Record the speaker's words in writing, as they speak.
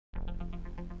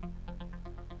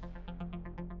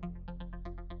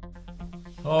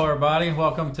Hello, everybody.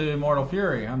 Welcome to Mortal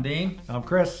Fury. I'm Dean. I'm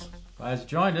Chris. Glad you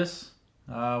joined us.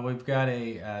 We've got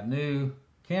a new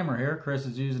camera here. Chris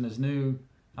is using his new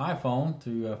iPhone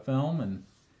to film, and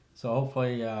so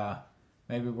hopefully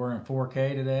maybe we're in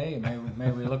 4K today, and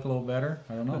maybe we look a little better.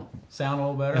 I don't know. Sound a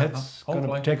little better. It's going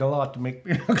to take a lot to make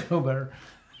me look a little better.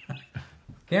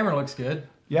 Camera looks good.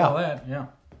 Yeah. All that, yeah.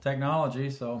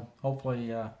 Technology, so hopefully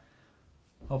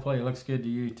it looks good to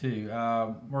you too.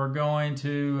 We're going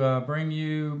to bring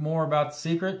you more about The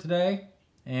Secret today,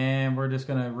 and we're just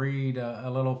going to read a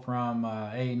little from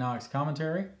A. Knox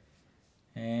commentary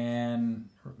and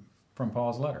from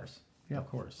Paul's letters, of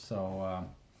course. So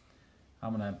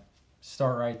I'm going to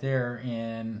start right there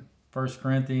in 1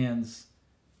 Corinthians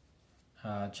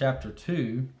chapter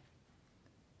 2,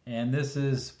 and this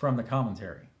is from the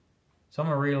commentary. So I'm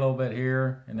going to read a little bit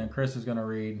here, and then Chris is going to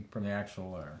read from the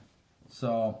actual letter.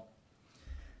 So,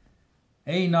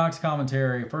 A. Knox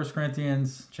commentary, 1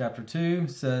 Corinthians chapter 2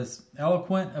 says,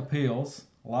 eloquent appeals,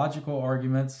 logical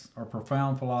arguments, or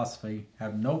profound philosophy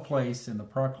have no place in the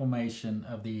proclamation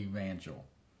of the evangel.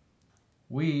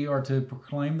 We are to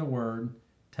proclaim the word,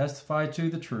 testify to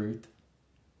the truth.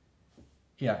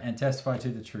 And testify to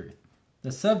the truth.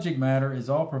 The subject matter is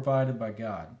all provided by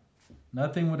God.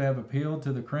 Nothing would have appealed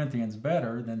to the Corinthians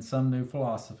better than some new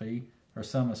philosophy or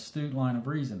some astute line of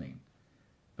reasoning.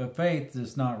 But faith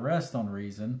does not rest on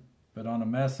reason, but on a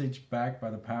message backed by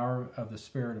the power of the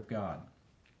Spirit of God.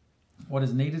 What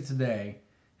is needed today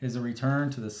is a return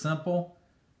to the simple,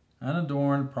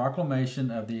 unadorned proclamation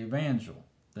of the evangel,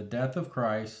 the death of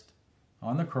Christ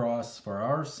on the cross for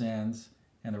our sins,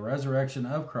 and the resurrection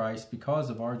of Christ because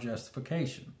of our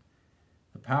justification.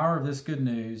 The power of this good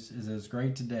news is as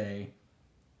great today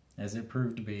as it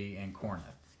proved to be in Corinth.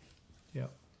 Yeah.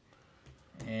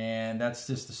 And that's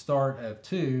just the start of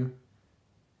 2.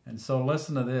 And so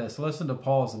listen to this. Listen to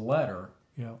Paul's letter.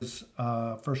 Yeah. It's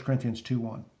 1 Corinthians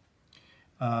 2:1.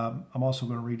 I'm also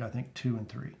going to read, I think, 2 and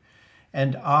 3.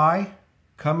 And I,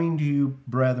 coming to you,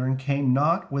 brethren, came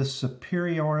not with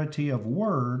superiority of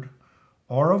word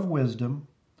or of wisdom,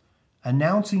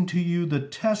 announcing to you the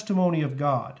testimony of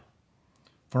God.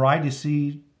 For I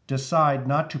decide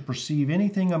not to perceive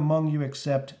anything among you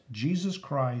except Jesus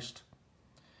Christ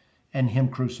and him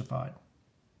crucified.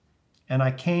 And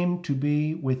I came to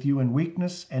be with you in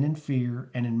weakness and in fear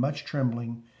and in much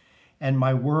trembling, and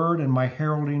my word and my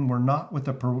heralding were not with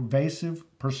the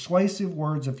persuasive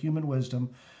words of human wisdom,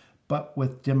 but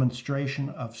with demonstration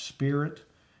of spirit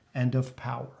and of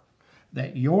power,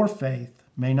 that your faith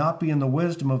may not be in the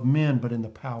wisdom of men, but in the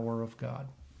power of God.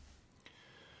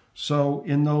 So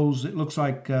in those, it looks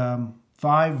like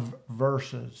 5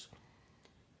 verses,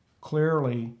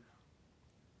 clearly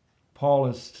Paul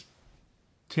is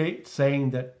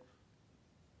saying that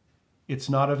it's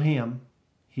not of him.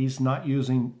 He's not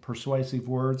using persuasive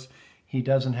words. He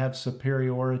doesn't have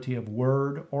superiority of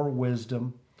word or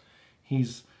wisdom.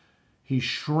 He's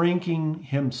shrinking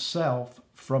himself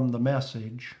from the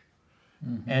message,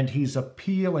 and he's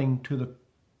appealing to the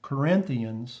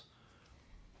Corinthians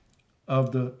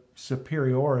of the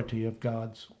superiority of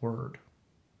God's word.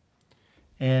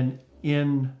 And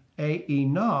in A.E.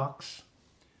 Knox,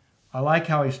 I like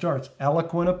how he starts.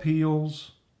 Eloquent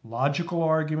appeals, logical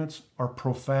arguments, or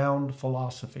profound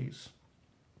philosophies.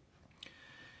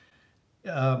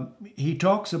 He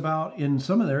talks about, in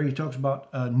some of there, he talks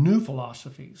about new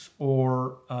philosophies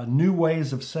or new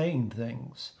ways of saying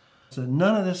things. So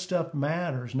none of this stuff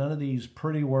matters. None of these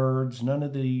pretty words, none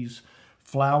of these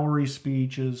flowery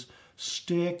speeches.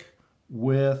 Stick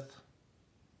with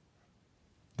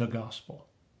the gospel.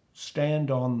 Stand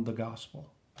on the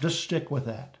gospel. Just stick with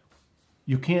that.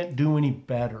 You can't do any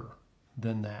better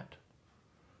than that.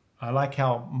 I like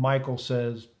how Michael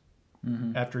says,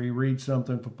 after he reads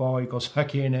something from Paul, he goes, I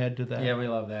can't add to that. Yeah, we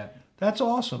love that. That's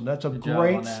awesome. That's a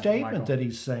great statement that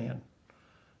he's saying.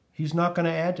 He's not going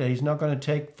to add to it. He's not going to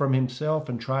take from himself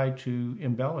and try to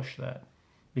embellish that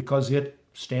because it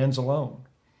stands alone.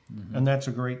 And that's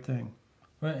a great thing.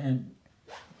 Well, and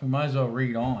we might as well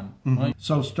read on.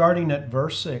 So starting at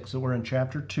verse 6, we're in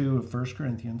chapter 2 of 1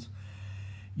 Corinthians.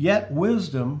 Yet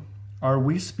wisdom are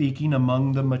we speaking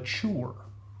among the mature.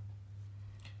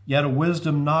 Yet a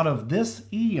wisdom not of this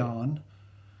eon,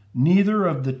 neither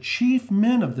of the chief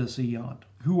men of this eon,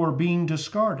 who are being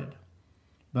discarded.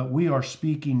 But we are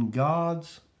speaking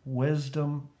God's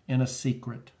wisdom in a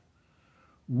secret.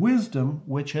 Wisdom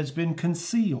which has been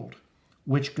concealed,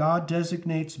 which God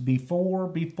designates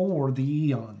before the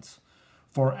eons,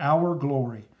 for our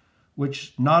glory,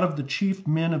 which not of the chief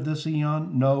men of this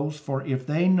eon knows, for if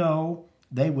they know,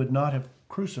 they would not have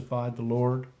crucified the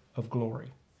Lord of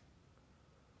glory.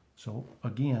 So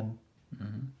again,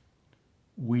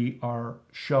 we are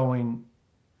showing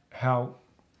how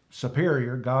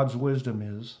superior God's wisdom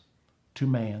is to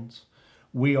man's.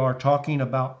 We are talking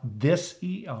about this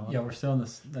eon. Yeah, we're still in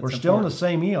this. We're still in the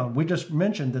same eon. We just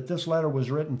mentioned that this letter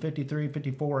was written 53,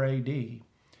 54 AD.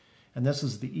 And this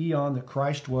is the eon that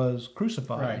Christ was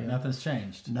crucified Right, in. nothing's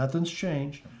changed Nothing's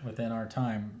changed. within our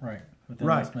time, right, within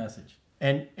Right. this message.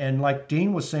 And like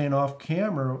Dean was saying off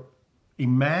camera,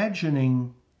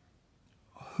 imagining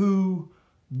who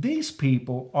these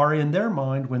people are in their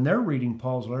mind when they're reading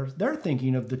Paul's letters, they're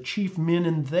thinking of the chief men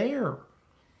in their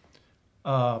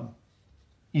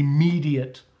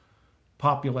immediate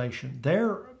population,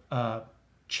 their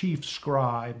chief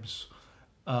scribes,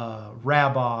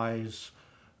 rabbis,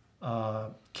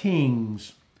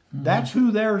 kings. That's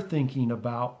who they're thinking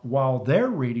about while they're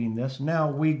reading this. Now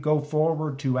we go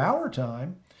forward to our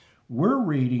time. We're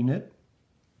reading it,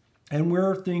 and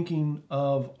we're thinking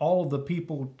of all of the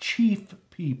people, chief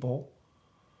people,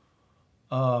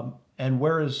 and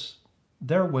where is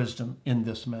their wisdom in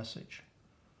this message?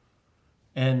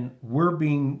 And we're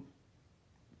being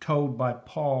told by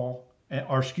Paul,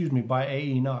 or excuse me, by A.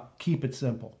 Enoch, keep it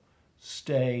simple.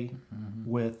 Stay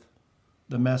with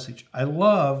the message. I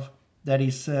love that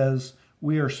he says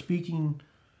we are speaking,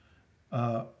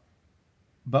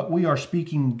 but we are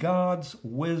speaking God's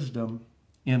wisdom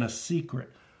in a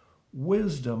secret.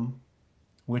 Wisdom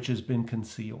which has been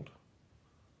concealed.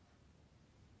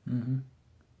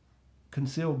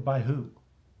 Concealed by who?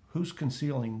 Who's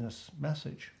concealing this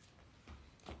message?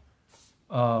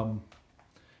 And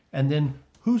then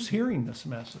who's hearing this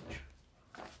message?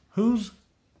 Whose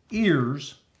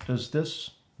ears does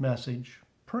this message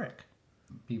prick?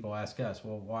 People ask us,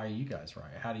 well, why are you guys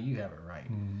right? How do you have it right?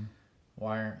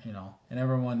 Why aren't, and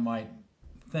everyone might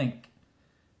think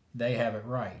they have it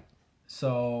right.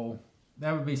 So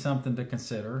that would be something to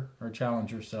consider or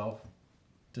challenge yourself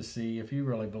to see if you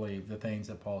really believe the things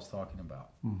that Paul's talking about.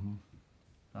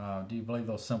 Do you believe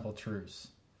those simple truths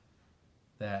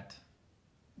that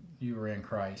you are in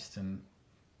Christ and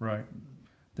Right.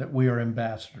 That we are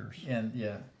ambassadors.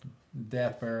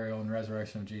 death, burial, and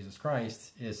resurrection of Jesus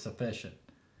Christ is sufficient.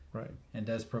 Right. And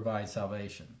does provide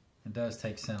salvation. It does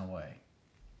take sin away.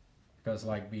 Because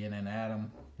like being in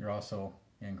Adam, you're also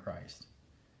in Christ.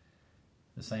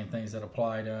 The same things that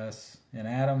apply to us in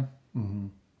Adam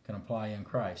can apply in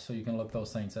Christ. So you can look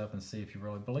those things up and see if you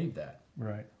really believe that.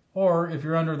 Right. Or if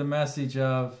you're under the message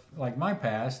of, like my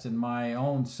past and my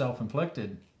own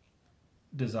self-inflicted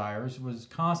desires was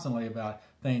constantly about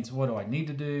things, what do I need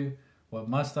to do? What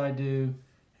must I do?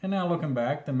 And now looking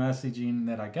back, the messaging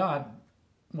that I got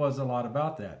was a lot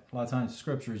about that. A lot of times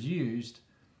scripture is used,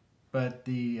 but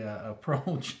the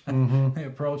approach, the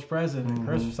approach present that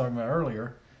Chris was talking about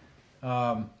earlier,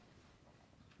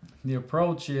 the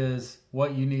approach is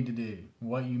what you need to do,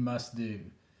 what you must do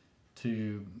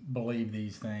to believe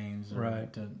these things.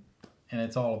 Right. And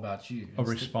it's all about you. A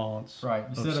response. Right.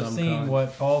 Instead of seeing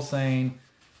what Paul's saying,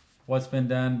 what's been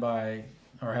done by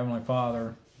our Heavenly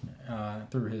Father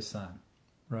through His Son.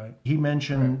 Right. He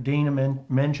mentioned, Dean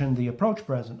mentioned the approach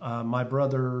present. My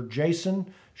brother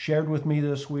Jason shared with me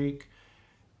this week.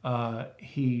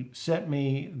 He sent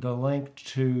me the link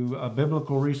to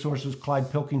Biblical Resources,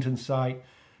 Clyde Pilkington's site.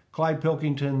 Clyde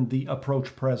Pilkington, The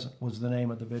Approach Present was the name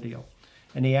of the video.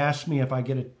 And he asked me if I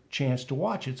get a chance to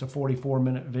watch it. It's a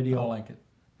 44-minute video. I'll link it.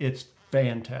 It's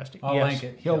fantastic. I'll link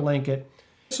it. He'll link it.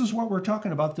 This is what we're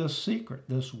talking about, this secret,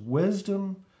 this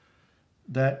wisdom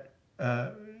that,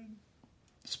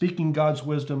 speaking God's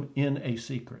wisdom in a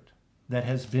secret that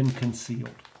has been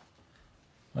concealed.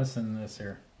 Listen to this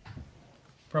here.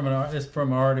 From an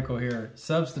article here.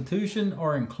 Substitution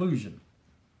or inclusion?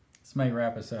 This may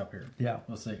wrap us up here. Yeah.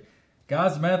 We'll see.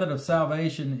 God's method of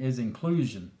salvation is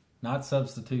inclusion, not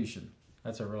substitution.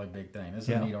 That's a really big thing. This is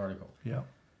a neat article. Yeah.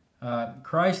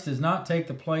 Christ does not take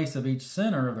the place of each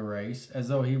sinner of the race as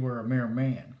though he were a mere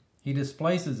man. He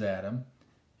displaces Adam,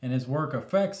 and his work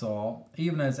affects all,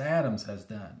 even as Adam's has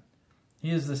done.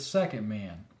 He is the second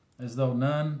man, as though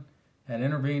none had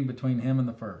intervened between him and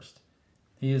the first.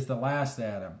 He is the last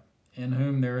Adam, in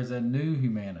whom there is a new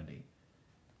humanity,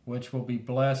 which will be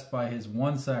blessed by his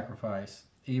one sacrifice,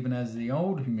 even as the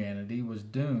old humanity was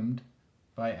doomed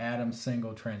by Adam's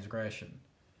single transgression.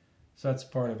 So that's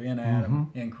part of in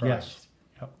Adam, in Christ. Yes.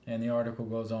 Yep. And the article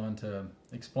goes on to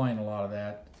explain a lot of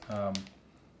that,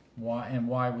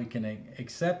 why we can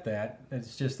accept that.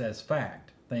 It's just as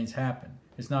fact. Things happen.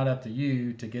 It's not up to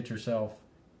you to get yourself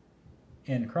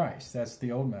in Christ. That's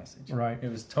the old message. Right. It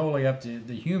was totally up to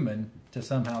the human to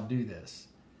somehow do this.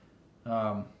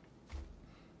 The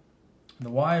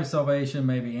why of salvation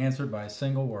may be answered by a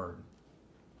single word.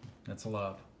 That's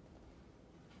love.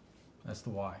 That's the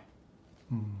why.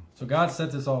 So God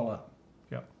set this all up.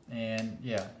 Yep.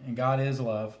 And God is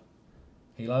love.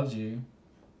 He loves you.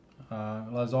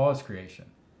 Loves all his creation.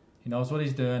 He knows what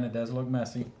he's doing. It does look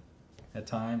messy at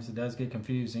times. It does get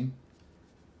confusing,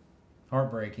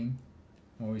 heartbreaking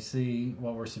when we see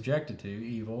what we're subjected to,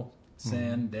 evil,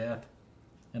 sin, death,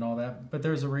 and all that. But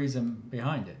there's a reason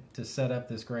behind it, to set up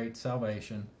this great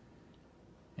salvation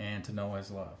and to know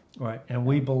his love. Right. And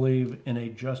we believe in a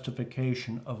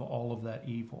justification of all of that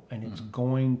evil. And it's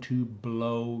going to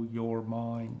blow your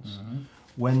minds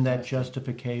when that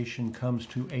justification comes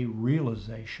to a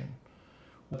realization.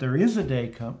 There is a day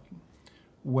coming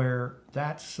where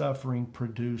that suffering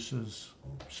produces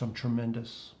some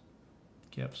tremendous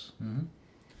gifts.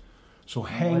 So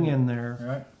hang in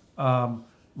there. Right.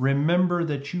 Remember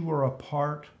that you are a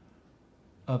part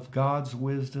of God's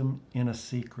wisdom in a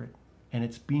secret, and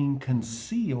it's being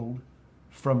concealed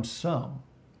from some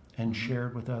and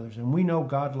shared with others. And we know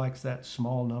God likes that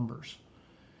small numbers.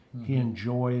 He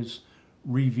enjoys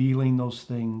revealing those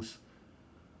things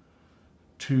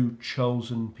to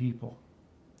chosen people.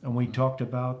 And we talked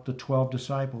about the 12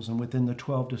 disciples, and within the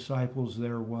 12 disciples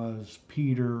there was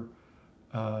Peter,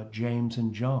 James,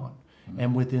 and John.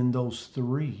 And within those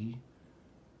three,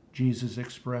 Jesus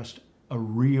expressed a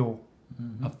real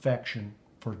affection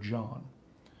for John.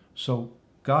 So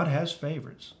God has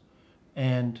favorites.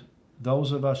 And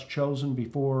those of us chosen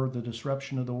before the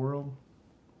disruption of the world,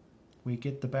 we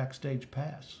get the backstage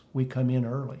pass. We come in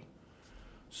early.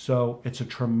 So it's a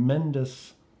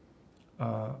tremendous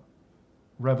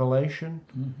revelation.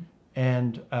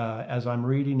 And as I'm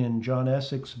reading in John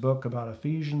Essex's book about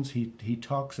Ephesians, he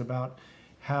talks about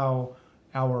how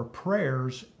our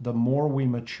prayers, the more we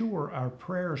mature, our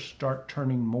prayers start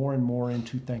turning more and more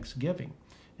into thanksgiving.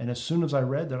 And as soon as I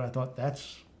read that, I thought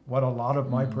that's what a lot of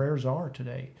my prayers are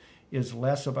today, is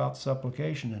less about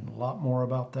supplication and a lot more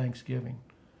about thanksgiving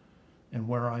and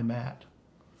where I'm at.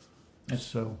 It's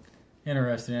so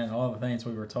interesting, and all the things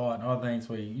we were taught and all the things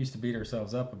we used to beat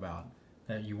ourselves up about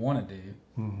that you want to do,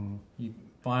 you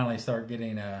finally start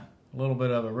getting a little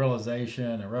bit of a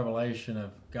realization, a revelation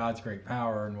of God's great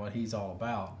power and what he's all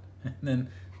about. And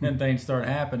then things start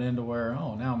happening to where,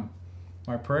 now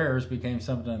my prayers became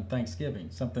something of thanksgiving,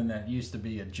 something that used to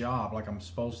be a job, like I'm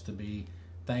supposed to be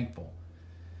thankful.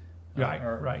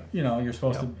 Right. You're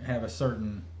supposed to have a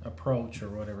certain approach or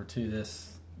whatever to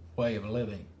this way of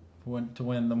living.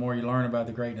 When the more you learn about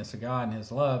the greatness of God and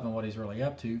his love and what he's really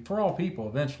up to, for all people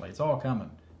eventually, it's all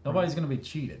coming. Nobody's going to be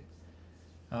cheated.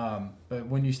 But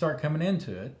when you start coming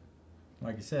into it,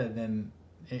 like you said, then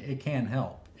it can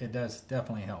help. It does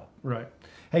definitely help. Right.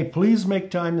 Hey, please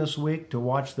make time this week to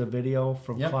watch the video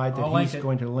from Clyde that he's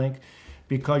going to link,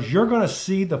 because you're going to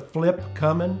see the flip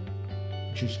coming,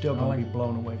 but you're still going to be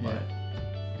blown away by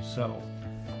it. So,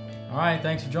 all right.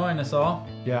 Thanks for joining us all.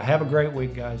 Yeah. Have a great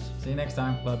week, guys. See you next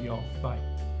time. Love you all. Bye.